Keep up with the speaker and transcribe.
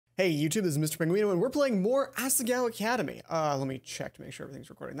Hey YouTube, this is Mr. Penguino, and we're playing more Asagao Academy. Let me check to make sure everything's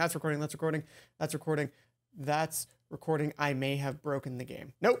recording. That's recording, that's recording, that's recording, that's recording. I may have broken the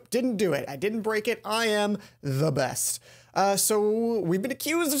game. Nope, didn't do it. I didn't break it. I am the best. So we've been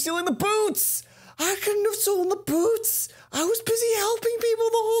accused of stealing the boots! I couldn't have stolen the boots! I was busy helping people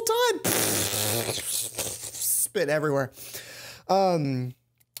the whole time! Spit everywhere.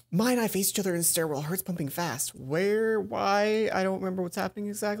 Mai and I face each other in the stairwell, hearts pumping fast. Where? Why? I don't remember what's happening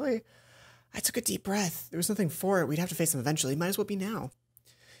exactly. I took a deep breath. There was nothing for it. We'd have to face him eventually. Might as well be now.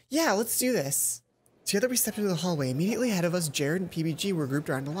 Yeah, let's do this. Together we stepped into the hallway. Immediately ahead of us, Jared and PBG were grouped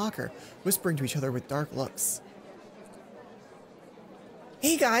around the locker, whispering to each other with dark looks.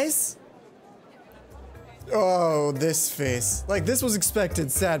 Hey, guys! Oh, this face. Like, this was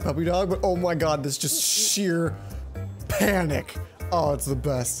expected, sad puppy dog, but oh my god, this just sheer panic. Oh, it's the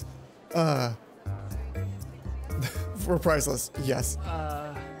best. We're priceless. Yes.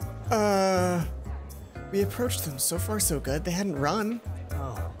 We approached them. So far, so good. They hadn't run.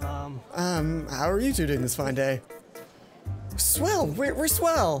 How are you two doing this fine day? Swell. We're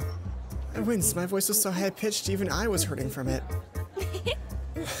swell. I winced. My voice was so high-pitched, even I was hurting from it.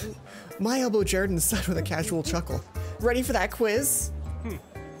 My elbowed Jared in the side with a casual chuckle. Ready for that quiz?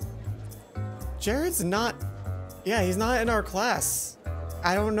 Jared's not... Yeah, he's not in our class.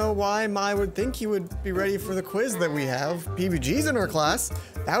 I don't know why Mai would think he would be ready for the quiz that we have. PBG's in our class.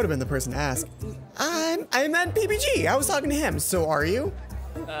 That would have been the person to ask. I meant PBG. I was talking to him. So are you?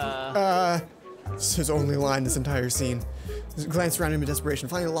 It's his only line this entire scene. He glanced around him in desperation,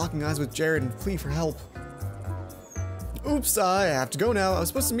 finally locking eyes with Jared and plea for help. Oops, I have to go now. I was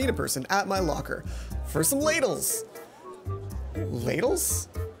supposed to meet a person at my locker for some ladles. Ladles?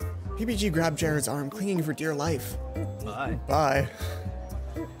 PBG grabbed Jared's arm, clinging for dear life. Bye. Bye.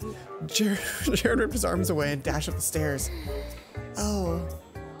 Jared ripped his arms away and dashed up the stairs. Oh.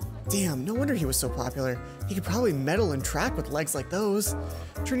 Damn, no wonder he was so popular. He could probably medal and track with legs like those.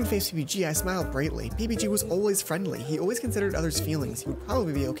 Turning to face PBG, I smiled brightly. PBG was always friendly. He always considered others' feelings. He would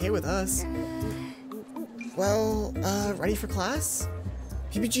probably be okay with us. Well, ready for class?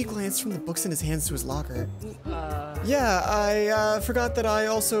 PBG glanced from the books in his hands to his locker. Yeah, I forgot that I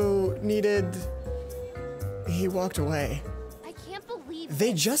also needed... He walked away. I can't believe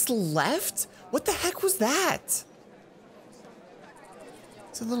They just left? What the heck was that?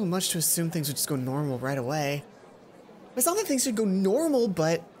 It's a little much to assume things would just go normal right away. It's not that things should go normal,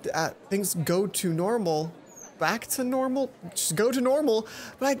 but things go to normal. Back to normal? Just go to normal.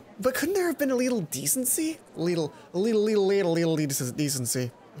 But couldn't there have been a little decency? A little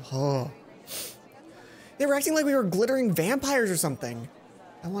decency. Oh. They were acting like we were glittering vampires or something.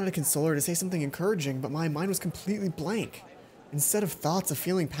 I wanted to console her, to say something encouraging, but my mind was completely blank. Instead of thoughts, a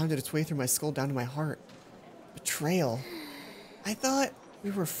feeling pounded its way through my skull down to my heart. Betrayal. I thought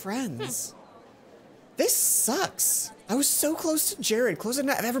we were friends. This sucks. I was so close to Jared, closer than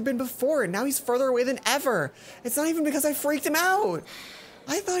I've ever been before, and now he's further away than ever. It's not even because I freaked him out.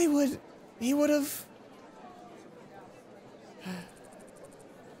 I thought he would have...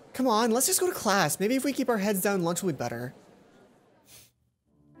 Come on, let's just go to class. Maybe if we keep our heads down, lunch will be better.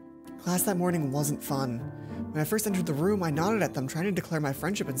 Class that morning wasn't fun. When I first entered the room, I nodded at them, trying to declare my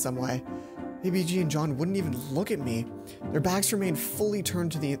friendship in some way. PBG and John wouldn't even look at me. Their backs remained fully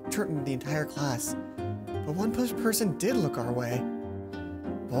turned to the entire class. But one person did look our way.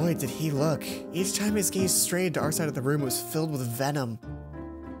 Boy, did he look. Each time his gaze strayed to our side of the room, it was filled with venom.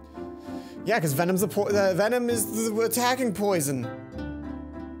 Yeah, because venom is the attacking poison.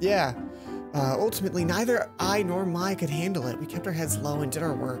 Yeah. Ultimately, neither I nor Mai could handle it. We kept our heads low and did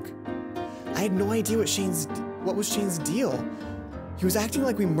our work. I had no idea what was Shane's deal. He was acting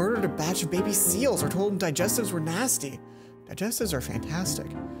like we murdered a batch of baby seals or told him digestives were nasty. Digestives are fantastic.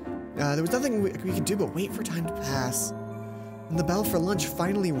 There was nothing we could do but wait for time to pass. When the bell for lunch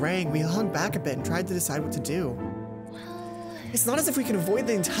finally rang, we hung back a bit and tried to decide what to do. It's not as if we can avoid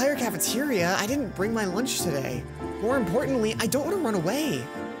the entire cafeteria. I didn't bring my lunch today. More importantly, I don't want to run away.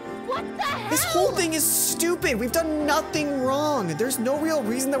 What the hell? This whole thing is stupid. We've done nothing wrong. There's no real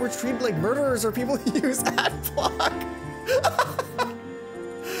reason that we're treated like murderers or people who use ad block.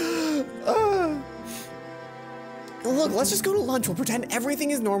 Look, let's just go to lunch. We'll pretend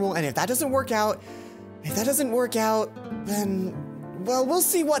everything is normal, and if that doesn't work out, then, well, we'll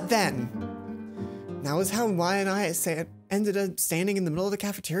see what then. That was how Mai and I ended up standing in the middle of the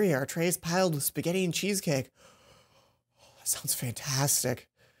cafeteria, our trays piled with spaghetti and cheesecake. Oh, that sounds fantastic.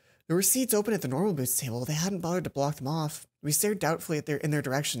 There were seats open at the normal boots table. They hadn't bothered to block them off. We stared doubtfully in their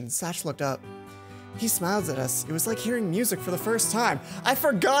direction. Satch looked up. He smiled at us. It was like hearing music for the first time. I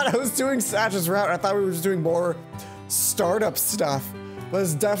forgot I was doing Satch's route. I thought we were just doing more startup stuff. But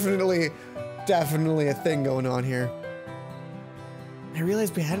it's definitely a thing going on here. I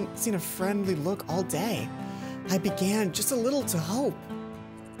realized we hadn't seen a friendly look all day. I began just a little to hope.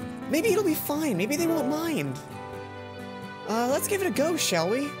 Maybe it'll be fine. Maybe they won't mind. Let's give it a go, shall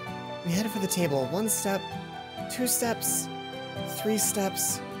we? We headed for the table. 1 step, 2 steps, 3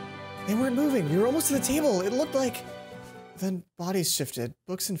 steps. They weren't moving. We were almost to the table. It looked like... Then bodies shifted.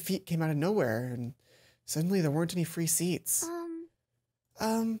 Books and feet came out of nowhere, and suddenly there weren't any free seats.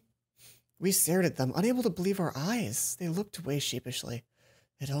 We stared at them, unable to believe our eyes. They looked away sheepishly.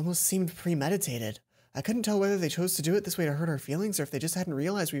 It almost seemed premeditated. I couldn't tell whether they chose to do it this way to hurt our feelings or if they just hadn't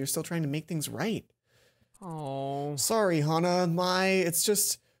realized we were still trying to make things right. Oh. Sorry, Hana. It's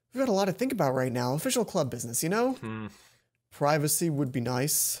just, we've got a lot to think about right now. Official club business, you know? Privacy would be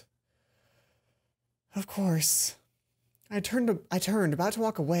nice. Of course. I turned about to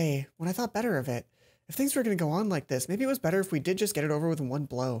walk away when I thought better of it. If things were going to go on like this, maybe it was better if we did just get it over with in one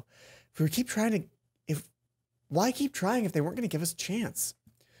blow. Why keep trying if they weren't going to give us a chance?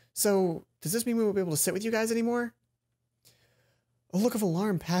 So, does this mean we won't be able to sit with you guys anymore? A look of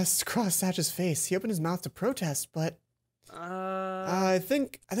alarm passed across Satch's face. He opened his mouth to protest, but... I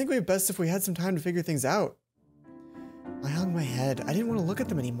think we'd be best if we had some time to figure things out. I hung my head. I didn't want to look at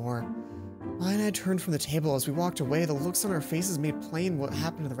them anymore. Mai and I turned from the table. As we walked away, the looks on our faces made plain what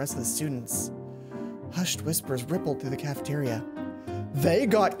happened to the rest of the students. Hushed whispers rippled through the cafeteria. They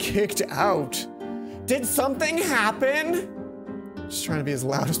got kicked out! Did something happen? Just trying to be as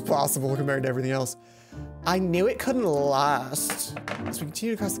loud as possible compared to everything else. I knew it couldn't last. As we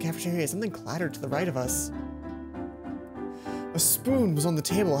continued across the cafeteria, something clattered to the right of us. A spoon was on the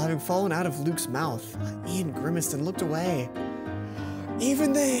table, having fallen out of Luke's mouth. Ian grimaced and looked away.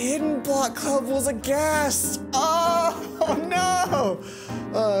 Even the Hidden Block Club was aghast! Oh no!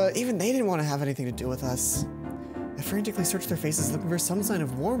 Even they didn't want to have anything to do with us. I frantically searched their faces, looking for some sign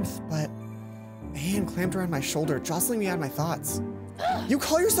of warmth, but a hand clamped around my shoulder, jostling me out of my thoughts. You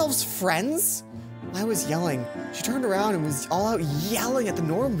call yourselves friends? I was yelling. She turned around and was all out yelling at the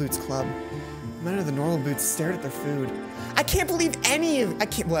Normal Boots Club. The men of the Normal Boots stared at their food. I can't believe I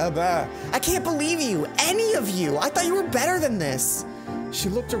can't believe you, any of you. I thought you were better than this. She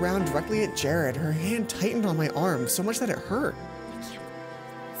looked around directly at Jared. Her hand tightened on my arm so much that it hurt.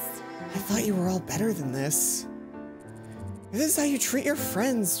 I thought you were all better than this. If this is how you treat your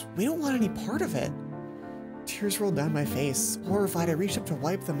friends, we don't want any part of it. Tears rolled down my face. Horrified, I reached up to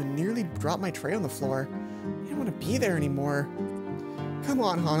wipe them and nearly dropped my tray on the floor. I didn't want to be there anymore. Come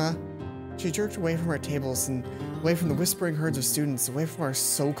on, Hana. She jerked away from our tables and away from the whispering herds of students, away from our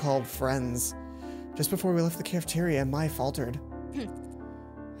so-called friends. Just before we left the cafeteria, Mai faltered.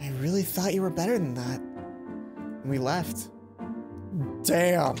 I really thought you were better than that. And we left.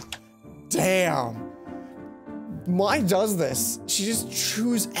 Damn. Mai does this. She just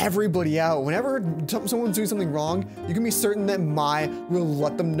chews everybody out. Whenever someone's doing something wrong, you can be certain that Mai will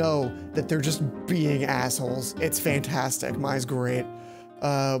let them know that they're just being assholes. It's fantastic. Mai's great.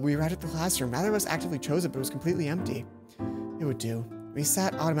 We arrived at the classroom. Neither of us actively chose it, but it was completely empty. It would do. We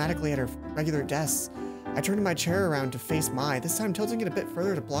sat automatically at our regular desks. I turned my chair around to face Mai, this time tilting it a bit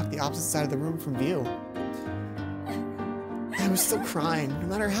further to block the opposite side of the room from view. I was still crying. No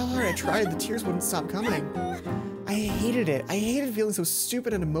matter how hard I tried, the tears wouldn't stop coming. I hated it. I hated feeling so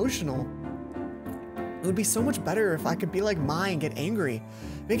stupid and emotional. It would be so much better if I could be like Mai and get angry.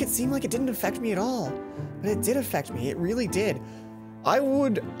 Make it seem like it didn't affect me at all. But it did affect me. It really did. I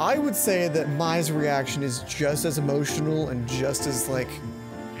would say that Mai's reaction is just as emotional and just as, like,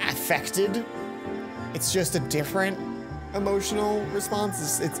 affected. It's just a different emotional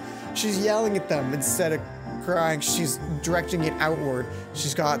response. She's yelling at them instead of crying. She's directing it outward.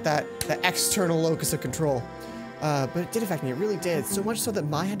 She's got that external locus of control. But it did affect me. It really did. So much so that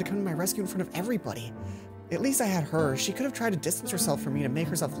Mai had to come to my rescue in front of everybody. At least I had her. She could have tried to distance herself from me to make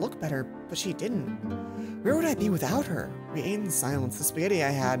herself look better, but she didn't. Where would I be without her? We ate in silence. The spaghetti I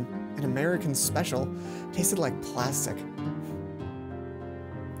had, an American special, tasted like plastic.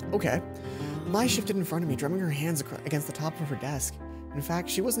 Okay. Mai shifted in front of me, drumming her hands against the top of her desk. In fact,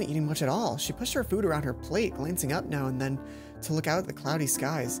 she wasn't eating much at all. She pushed her food around her plate, glancing up now and then to look out at the cloudy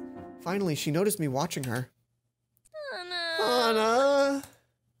skies. Finally, she noticed me watching her. Hana!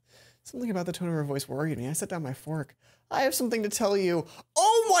 Something about the tone of her voice worried me. I set down my fork. I have something to tell you.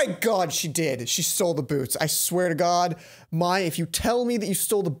 Oh my god, she did. She stole the boots. I swear to God. Mai, if you tell me that you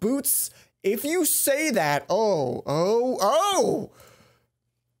stole the boots, if you say that,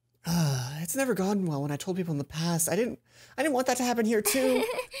 it's never gone well when I told people in the past. I didn't want that to happen here too.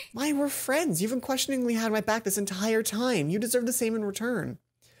 Mai, we're friends. You've unquestioningly had my back this entire time. You deserve the same in return.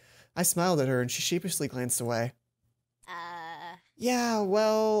 I smiled at her and she sheepishly glanced away. Yeah,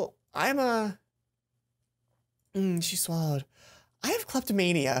 well, she swallowed. I have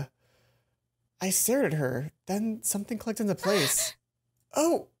kleptomania. I stared at her, then something clicked into place.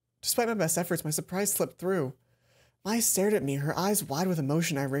 Oh! Despite my best efforts, my surprise slipped through. Mai stared at me, her eyes wide with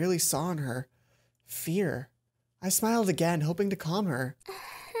emotion I rarely saw in her. Fear. I smiled again, hoping to calm her.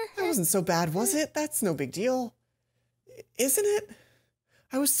 That wasn't so bad, was it? That's no big deal. Isn't it?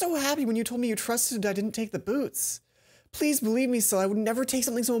 I was so happy when you told me you trusted I didn't take the boots. Please believe me, Syl, I would never take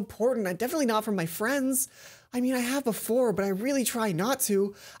something so important. I definitely not from my friends. I mean, I have before, but I really try not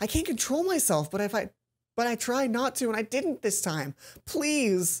to. I can't control myself, but I try not to, and I didn't this time.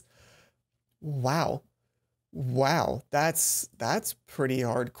 Please. Wow. Wow, that's pretty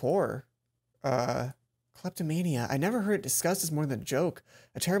hardcore. Kleptomania. I never heard it discussed as more than a joke,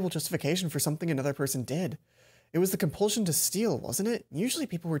 a terrible justification for something another person did. It was the compulsion to steal, wasn't it? Usually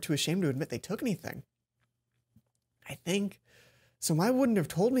people were too ashamed to admit they took anything. I think. So Mai wouldn't have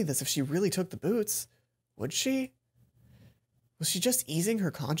told me this if she really took the boots. Would she? Was she just easing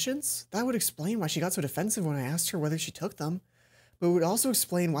her conscience? That would explain why she got so defensive when I asked her whether she took them. But it would also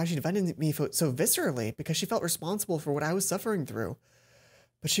explain why she defended me so viscerally, because she felt responsible for what I was suffering through.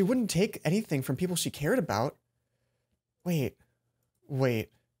 But she wouldn't take anything from people she cared about. Wait. My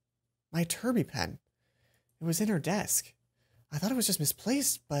Turby pen. It was in her desk. I thought it was just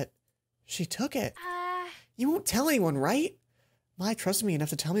misplaced, but she took it. You won't tell anyone, right? Mai trusted me enough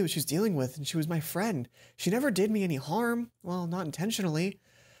to tell me what she was dealing with, and she was my friend. She never did me any harm. Well, not intentionally.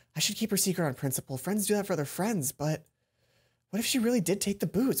 I should keep her secret on principle. Friends do that for other friends, but... What if she really did take the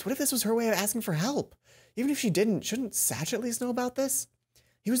boots? What if this was her way of asking for help? Even if she didn't, shouldn't Satch at least know about this?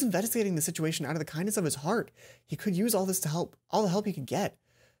 He was investigating the situation out of the kindness of his heart. He could use all this to help, all the help he could get.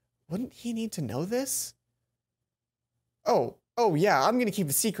 Wouldn't he need to know this? Oh yeah, I'm gonna keep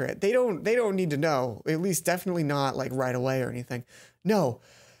a secret. They don't need to know. At least definitely not like right away or anything. No,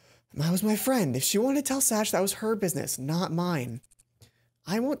 Mai was my friend. If she wanted to tell Satch, that was her business, not mine.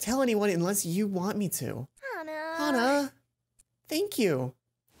 I won't tell anyone unless you want me to. Hana. Thank you.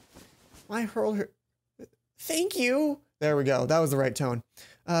 Mai hurled her... Thank you. There we go. That was the right tone.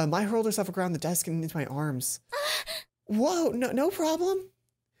 Mai hurled herself around the desk and into my arms. Whoa, no problem.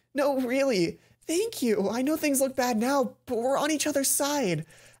 No, really. Thank you. I know things look bad now, but we're on each other's side.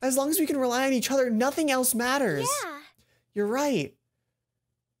 As long as we can rely on each other, nothing else matters. Yeah. You're right.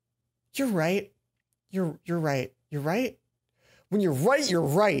 You're right. You're right. You're right. When you're right, you're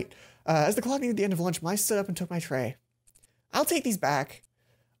right. As the clock neared the end of lunch, Mai stood up and took my tray. I'll take these back.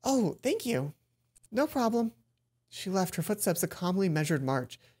 Oh, thank you. No problem. She left, her footsteps a calmly measured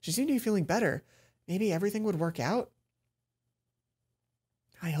march. She seemed to be feeling better. Maybe everything would work out?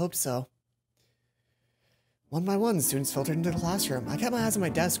 I hoped so. One by one, students filtered into the classroom. I kept my eyes on my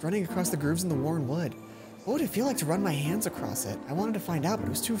desk, running across the grooves in the worn wood. What would it feel like to run my hands across it? I wanted to find out, but I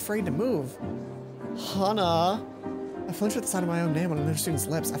was too afraid to move. Hana! I flinched at the sound of my own name on another student's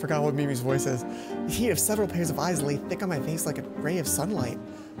lips. I forgot what Mimi's voice is. The heat of several pairs of eyes lay thick on my face like a ray of sunlight.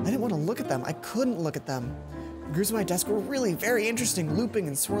 I didn't want to look at them. I couldn't look at them. The grooves of my desk were really very interesting, looping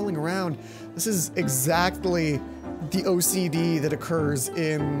and swirling around. This is exactly the OCD that occurs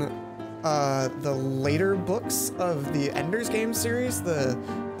in the later books of the Ender's Game series, the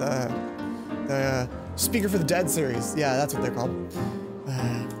Speaker for the Dead series. Yeah, that's what they're called.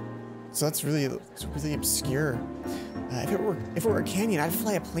 So it's really obscure. If it were a canyon, I'd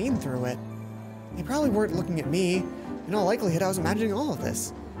fly a plane through it. They probably weren't looking at me. In all likelihood, I was imagining all of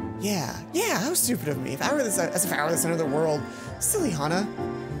this. Yeah, how stupid of me. If I were the center of the world. Silly Hana.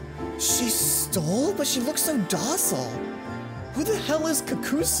 She stole? But she looks so docile. Who the hell is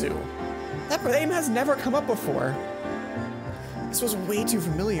Kakusu? That name has never come up before. This was way too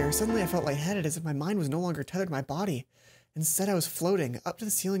familiar. Suddenly I felt lightheaded, as if my mind was no longer tethered to my body. Instead, I was floating up to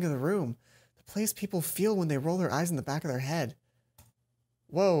the ceiling of the room. The place people feel when they roll their eyes in the back of their head.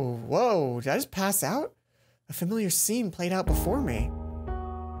 Whoa, did I just pass out? A familiar scene played out before me.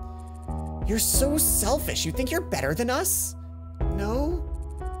 You're so selfish. You think you're better than us? No?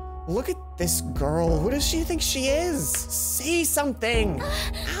 Look at this girl. Who does she think she is? Say something.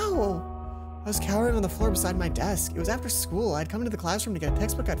 Ow. I was cowering on the floor beside my desk. It was after school. I'd come into the classroom to get a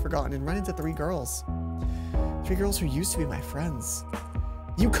textbook I'd forgotten and run into 3 girls. 3 girls who used to be my friends.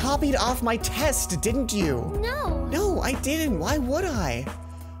 You copied off my test, didn't you? No. No, I didn't. Why would I?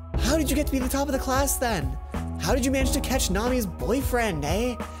 How did you get to be the top of the class then? How did you manage to catch Nami's boyfriend,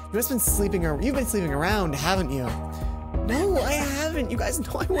 eh? You've been sleeping around, haven't you? No, I haven't. You guys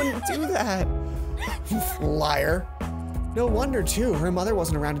know I wouldn't do that. Liar. No wonder, too. Her mother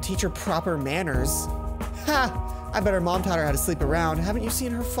wasn't around to teach her proper manners. Ha! I bet her mom taught her how to sleep around. Haven't you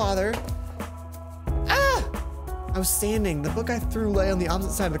seen her father? Ah! I was standing. The book I threw lay on the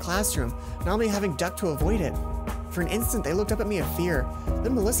opposite side of the classroom, not only having ducked to avoid it. For an instant, they looked up at me in fear.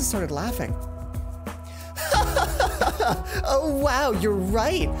 Then Melissa started laughing. Oh, wow, you're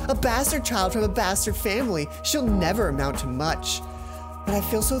right. A bastard child from a bastard family. She'll never amount to much. But I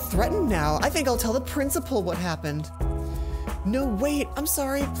feel so threatened now. I think I'll tell the principal what happened. No, wait, I'm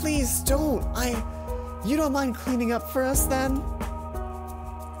sorry. Please don't. You don't mind cleaning up for us then?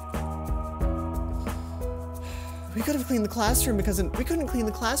 We could have cleaned the classroom we couldn't clean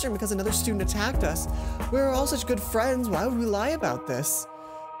the classroom because another student attacked us. We were all such good friends. Why would we lie about this?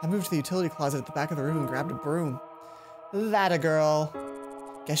 I moved to the utility closet at the back of the room and grabbed a broom. That a girl.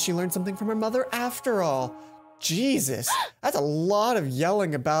 Guess she learned something from her mother after all. Jesus, that's a lot of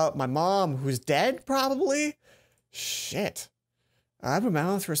yelling about my mom, who's dead, probably? Shit. I opened my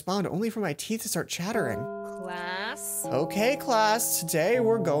mouth to respond, only for my teeth to start chattering. Class? Okay, class, today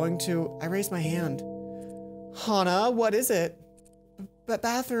we're going to... I raised my hand. Hana, what is it?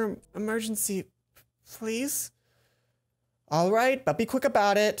 Bathroom emergency, please? All right, but be quick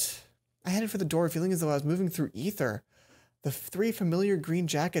about it. I headed for the door, feeling as though I was moving through ether. The 3 familiar green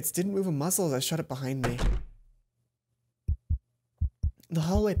jackets didn't move a muscle as I shut it behind me. The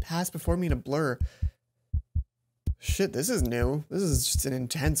hallway passed before me in a blur. Shit, this is new. This is just an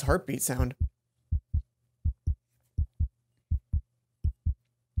intense heartbeat sound.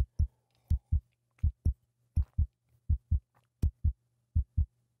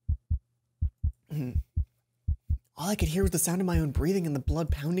 All I could hear was the sound of my own breathing and the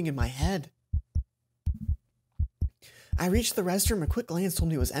blood pounding in my head. I reached the restroom. A quick glance told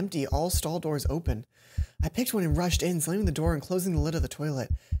me it was empty, all stall doors open. I picked one and rushed in, slamming the door and closing the lid of the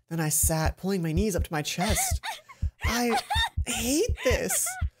toilet. Then I sat, pulling my knees up to my chest. I hate this.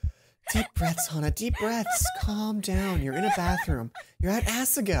 Deep breaths, Hana, deep breaths. Calm down. You're in a bathroom. You're at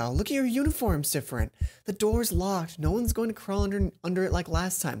Asagao. Look at your uniform's different. The door's locked. No one's going to crawl under it like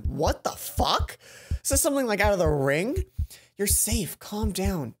last time. What the fuck? Is this something like out of the ring? You're safe. Calm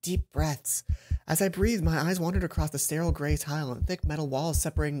down. Deep breaths. As I breathed, my eyes wandered across the sterile gray tile and thick metal walls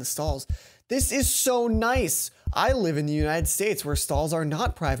separating the stalls. This is so nice. I live in the United States where stalls are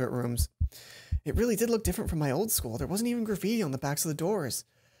not private rooms. It really did look different from my old school. There wasn't even graffiti on the backs of the doors.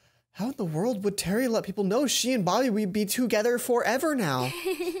 How in the world would Terry let people know she and Bobby would be together forever now?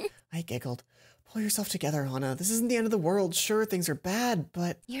 I giggled. Pull yourself together, Hana. This isn't the end of the world. Sure, things are bad,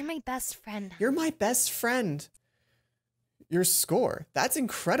 but... You're my best friend. You're my best friend. Your score. That's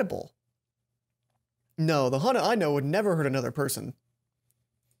incredible. No, the Hana I know would never hurt another person.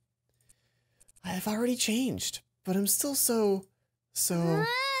 I've already changed, but I'm still so...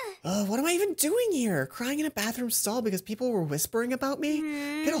 what am I even doing here? Crying in a bathroom stall because people were whispering about me?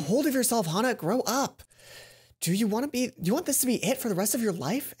 Get a hold of yourself, Hana. Grow up. Do you want this to be it for the rest of your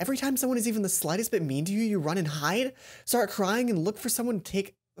life? Every time someone is even the slightest bit mean to you, you run and hide? Start crying and look for someone to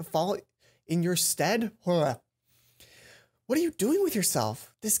take the fall in your stead? What are you doing with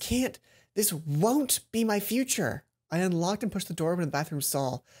yourself? This won't be my future. I unlocked and pushed the door open to the bathroom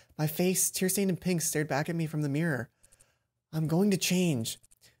stall. My face, tear-stained and pink, stared back at me from the mirror. I'm going to change.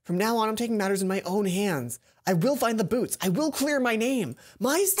 From now on, I'm taking matters in my own hands. I will find the boots. I will clear my name.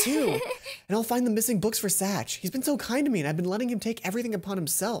 Mine too. And I'll find the missing books for Satch. He's been so kind to me, and I've been letting him take everything upon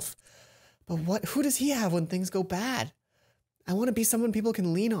himself. But who does he have when things go bad? I want to be someone people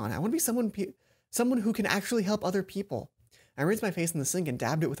can lean on. I want to be someone who can actually help other people. I rinsed my face in the sink and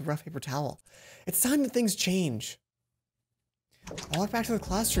dabbed it with a rough paper towel. It's time that things change. I walked back to the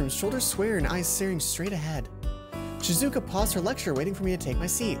classroom, shoulders square and eyes staring straight ahead. Shizuka paused her lecture, waiting for me to take my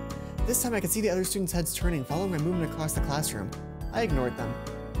seat. This time I could see the other students' heads turning, following my movement across the classroom. I ignored them.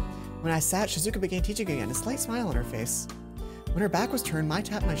 When I sat, Shizuka began teaching again, a slight smile on her face. When her back was turned, Mai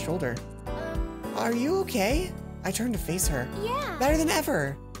tapped my shoulder. Are you okay? I turned to face her. Yeah. Better than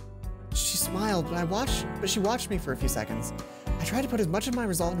ever. She smiled, but she watched me for a few seconds. I tried to put as much of my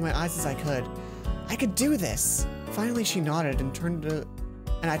resolve into my eyes as I could. I could do this. Finally, she nodded and I turned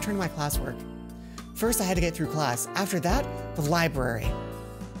to my classwork. First, I had to get through class. After that, the library.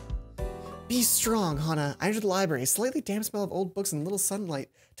 Be strong, Hana. I entered the library, a slightly damp smell of old books and a little sunlight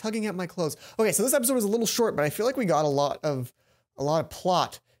tugging at my clothes. Okay, so this episode was a little short, but I feel like we got a lot of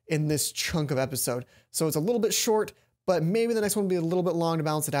plot in this chunk of episode. So it's a little bit short, but maybe the next one will be a little bit long to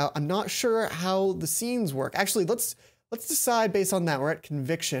balance it out. I'm not sure how the scenes work. Actually, let's decide based on that. We're at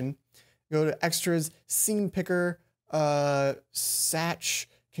conviction. Go to extras, scene picker, Satch,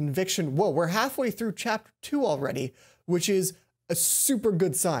 conviction. Whoa, we're halfway through chapter 2 already, which is a super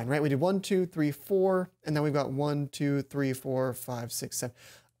good sign, right? We did 1, 2, 3, 4, and then we've got 1, 2, 3, 4, 5, 6, 7.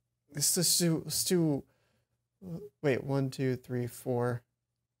 Let's do wait, 1, 2, 3, 4,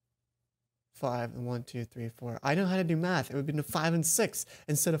 5 and 1, 2, 3, 4. I know how to do math. It would have been 5 and 6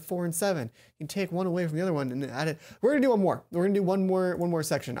 instead of 4 and 7. You can take one away from the other one and add it. We're gonna do one more. We're gonna do one more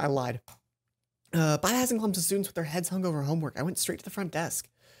section. I lied. By passing clumps of students with their heads hung over homework, I went straight to the front desk.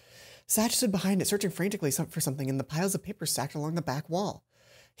 Satch stood behind it, searching frantically for something in the piles of paper stacked along the back wall.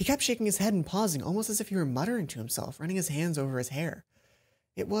 He kept shaking his head and pausing, almost as if he were muttering to himself, running his hands over his hair.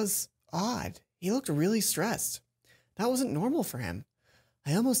 It was odd. He looked really stressed. That wasn't normal for him.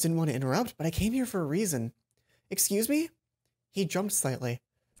 I almost didn't want to interrupt, but I came here for a reason. Excuse me? He jumped slightly.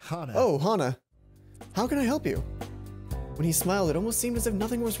 Hana. Oh, Hana. How can I help you? When he smiled, it almost seemed as if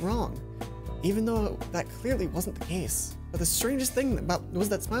nothing was wrong, even though that clearly wasn't the case. But the strangest thing was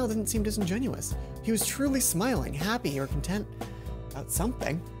that smile didn't seem disingenuous. He was truly smiling, happy, or content about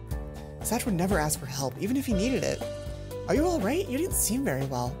something. Satch would never ask for help, even if he needed it. Are you all right? You didn't seem very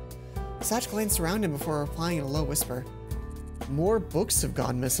well. Satch glanced around him before replying in a low whisper. More books have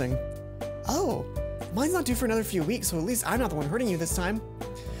gone missing. Oh, mine's not due for another few weeks, so at least I'm not the one hurting you this time.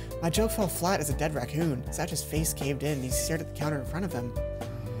 My joke fell flat as a dead raccoon. Satch's face caved in and he stared at the counter in front of him.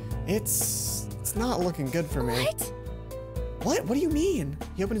 It's not looking good for me. What? What? What do you mean?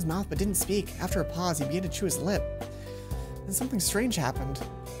 He opened his mouth but didn't speak. After a pause, he began to chew his lip. Then something strange happened.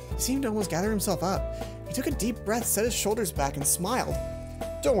 He seemed to almost gather himself up. He took a deep breath, set his shoulders back, and smiled.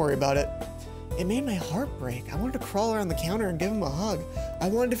 Don't worry about it. It made my heart break. I wanted to crawl around the counter and give him a hug. I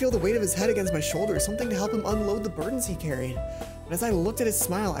wanted to feel the weight of his head against my shoulders, something to help him unload the burdens he carried. But as I looked at his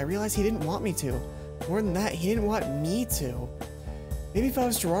smile, I realized he didn't want me to. More than that, he didn't want me to. Maybe if I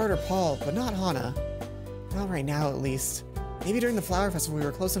was Gerard or Paul, but not Hana. Not right now, at least. Maybe during the flower festival we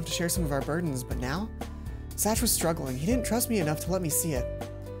were close enough to share some of our burdens, but now? Satch was struggling. He didn't trust me enough to let me see it.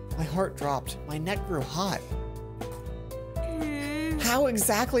 My heart dropped. My neck grew hot. How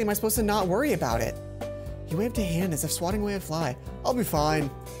exactly am I supposed to not worry about it? He waved a hand as if swatting away a fly. I'll be fine.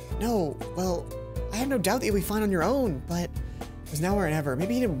 No, well, I had no doubt that you'll be fine on your own, but it was now or never.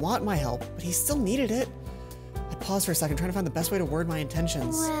 Maybe he didn't want my help, but he still needed it. I paused for a second, trying to find the best way to word my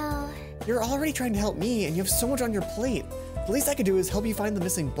intentions. Well... You're already trying to help me, and you have so much on your plate. The least I could do is help you find the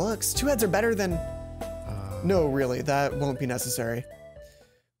missing books. 2 heads are better than... No, really, that won't be necessary.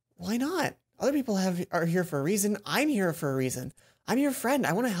 Why not? Other people are here for a reason. I'm here for a reason. I'm your friend.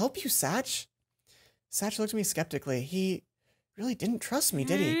 I want to help you, Satch. Satch looked at me skeptically. He really didn't trust me,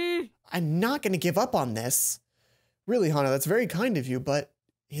 did he? I'm not going to give up on this. Really, Hana, that's very kind of you, but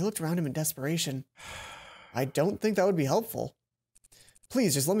he looked around him in desperation. I don't think that would be helpful.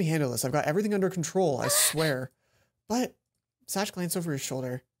 Please, just let me handle this. I've got everything under control, I swear. But Satch glanced over his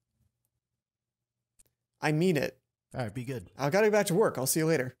shoulder. I mean it. All right, be good. I've got to get back to work. I'll see you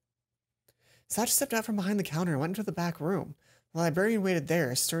later. Satch stepped out from behind the counter and went into the back room. The librarian waited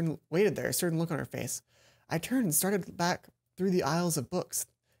there, a stern look on her face. I turned and started back through the aisles of books.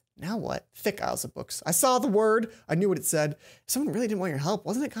 Now what? Thick aisles of books. I saw the word. I knew what it said. If someone really didn't want your help,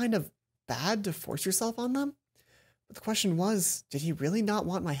 wasn't it kind of bad to force yourself on them? But the question was, did he really not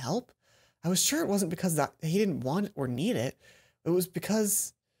want my help? I was sure it wasn't because he didn't want or need it. It was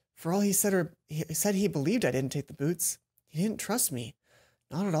because, for all he said, he believed I didn't take the boots. He didn't trust me.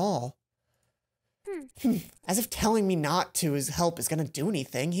 Not at all. As if telling me not to help is going to do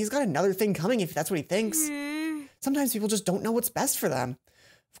anything. He's got another thing coming if that's what he thinks. Sometimes people just don't know what's best for them.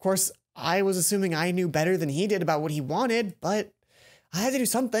 Of course, I was assuming I knew better than he did about what he wanted, but I had to do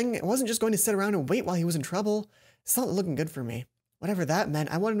something. I wasn't just going to sit around and wait while he was in trouble. It's not looking good for me. Whatever that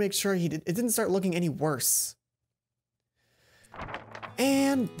meant, I wanted to make sure it didn't start looking any worse.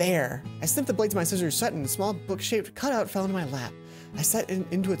 And there. I snipped the blades of my scissors shut and a small book-shaped cutout fell into my lap. I set it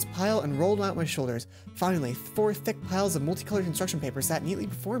into its pile and rolled out my shoulders. Finally, 4 thick piles of multicolored construction paper sat neatly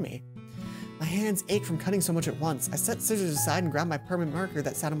before me. My hands ached from cutting so much at once. I set scissors aside and grabbed my permanent marker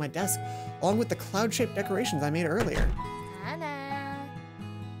that sat on my desk, along with the cloud-shaped decorations I made earlier. Hana.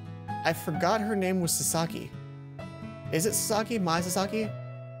 I forgot her name was Sasaki. Is it Sasaki? My Sasaki?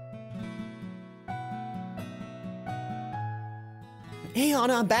 Hey,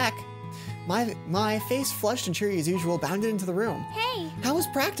 Hana, I'm back. My face, flushed and cheery as usual, bounded into the room. Hey. How was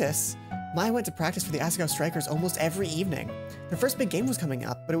practice? Mai went to practice for the Asagao Strikers almost every evening. Their first big game was coming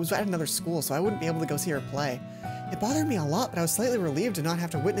up, but it was at another school, so I wouldn't be able to go see her play. It bothered me a lot, but I was slightly relieved to not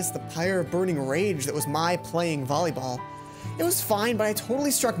have to witness the pyre of burning rage that was Mai playing volleyball. It was fine, but I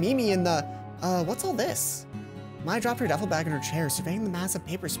totally struck Mimi in the, what's all this? Mai dropped her duffel bag in her chair, surveying the mass of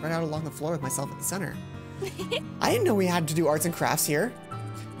paper spread out along the floor with myself at the center. I didn't know we had to do arts and crafts here.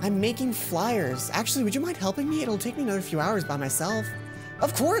 I'm making flyers. Actually, would you mind helping me? It'll take me another few hours by myself.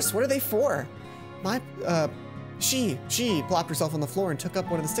 Of course, what are they for? She plopped herself on the floor and took up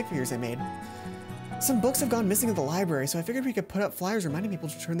one of the stick figures I made. Some books have gone missing at the library, so I figured we could put up flyers reminding people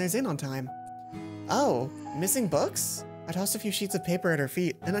to turn theirs in on time. Oh, missing books? I tossed a few sheets of paper at her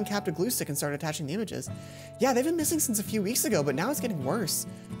feet, then uncapped a glue stick and started attaching the images. Yeah, they've been missing since a few weeks ago, but now it's getting worse.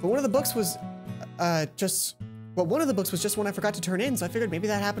 But one of the books was just one I forgot to turn in, so I figured maybe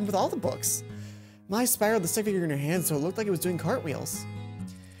that happened with all the books. Mai spiraled the stick figure in her hand so it looked like it was doing cartwheels.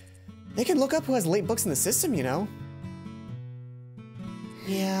 They can look up who has late books in the system, you know.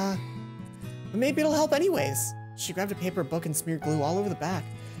 Yeah, but maybe it'll help anyways. She grabbed a paper book and smeared glue all over the back.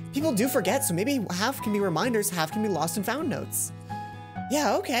 People do forget, so maybe half can be reminders, half can be lost and found notes.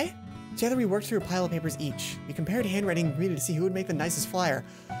 Yeah, okay. Together we worked through a pile of papers each. We compared handwriting and agreed to see who would make the nicest flyer.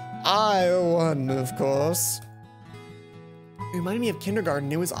 I won, of course. It reminded me of kindergarten.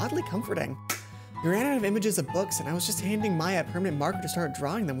 It was oddly comforting. We ran out of images of books, and I was just handing Maya a permanent marker to start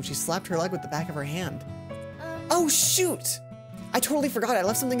drawing them when she slapped her leg with the back of her hand. Oh, shoot! I totally forgot. I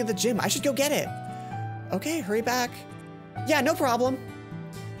left something at the gym. I should go get it. Okay, hurry back. Yeah, no problem.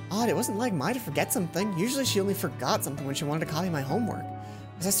 Odd, it wasn't like Maya to forget something. Usually she only forgot something when she wanted to copy my homework.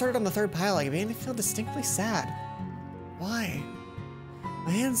 As I started on the third pile, I began to feel distinctly sad. Why?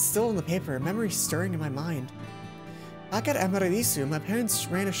 My hand's still on the paper, memory stirring in my mind. Back at Amaradisu, my parents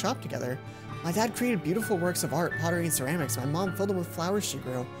ran a shop together. My dad created beautiful works of art, pottery, and ceramics. My mom filled them with flowers she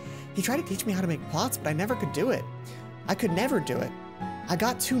grew. He tried to teach me how to make pots, but I never could do it. I could never do it. I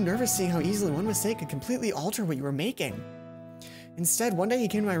got too nervous seeing how easily one mistake could completely alter what you were making. Instead, one day he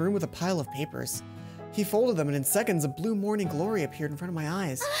came to my room with a pile of papers. He folded them, and in seconds, a blue morning glory appeared in front of my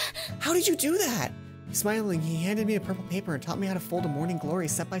eyes. How did you do that? Smiling, he handed me a purple paper and taught me how to fold a morning glory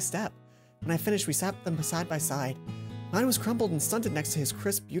step by step. When I finished, we sat them side by side. Mine was crumpled and stunted next to his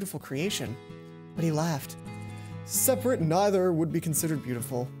crisp, beautiful creation. But he laughed. Separate, neither would be considered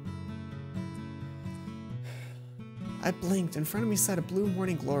beautiful. I blinked. In front of me sat a blue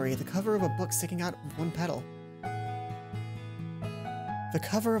morning glory, the cover of a book sticking out of one petal. The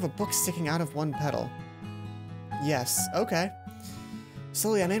cover of a book sticking out of one petal. Yes, okay.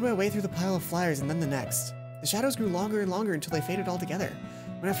 Slowly, I made my way through the pile of flyers and then the next. The shadows grew longer and longer until they faded altogether.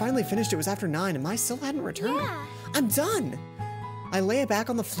 When I finally finished, it was after 9 and Mai still hadn't returned. Yeah. I'm done! I lay back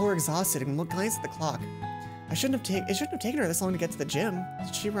on the floor exhausted and glanced at the clock. It shouldn't have taken her this long to get to the gym.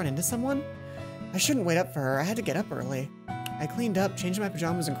 Did she run into someone? I shouldn't wait up for her. I had to get up early. I cleaned up, changed my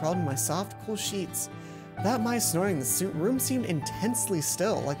pajamas, and crawled into my soft, cool sheets. Without my snoring, the room seemed intensely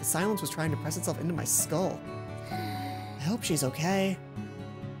still, like the silence was trying to press itself into my skull. I hope she's okay.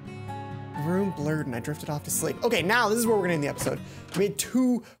 The room blurred and I drifted off to sleep. Okay, now this is where we're gonna end the episode. We made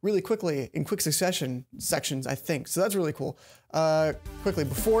 2 really quickly, in quick succession, sections, I think. So that's really cool. Quickly,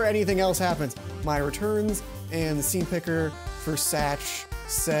 before anything else happens, my returns and the scene picker for Satch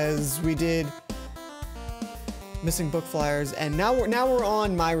says we did missing book flyers, and now we're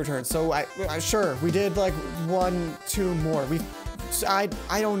on my return. So sure, we did like 1, 2 more. I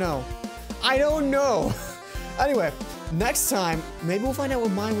don't know. I don't know. Anyway, next time, maybe we'll find out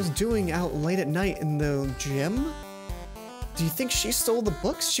what Mai was doing out late at night in the gym. Do you think she stole the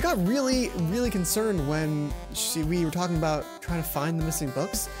books? She got really, really concerned when we were talking about trying to find the missing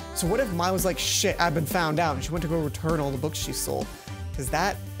books. So what if Mai was like, shit, I've been found out, and she went to go return all the books she stole? Because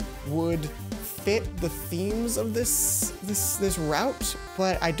that would fit the themes of this route,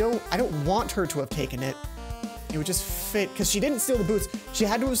 but I don't want her to have taken it. It would just fit, because she didn't steal the boots. She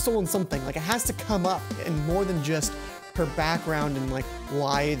had to have stolen something. Like, it has to come up in more than just her background and like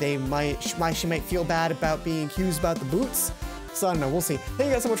why she might feel bad about being accused about the boots. So I don't know, we'll see. Thank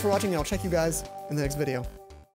you guys so much for watching, and I'll check you guys in the next video.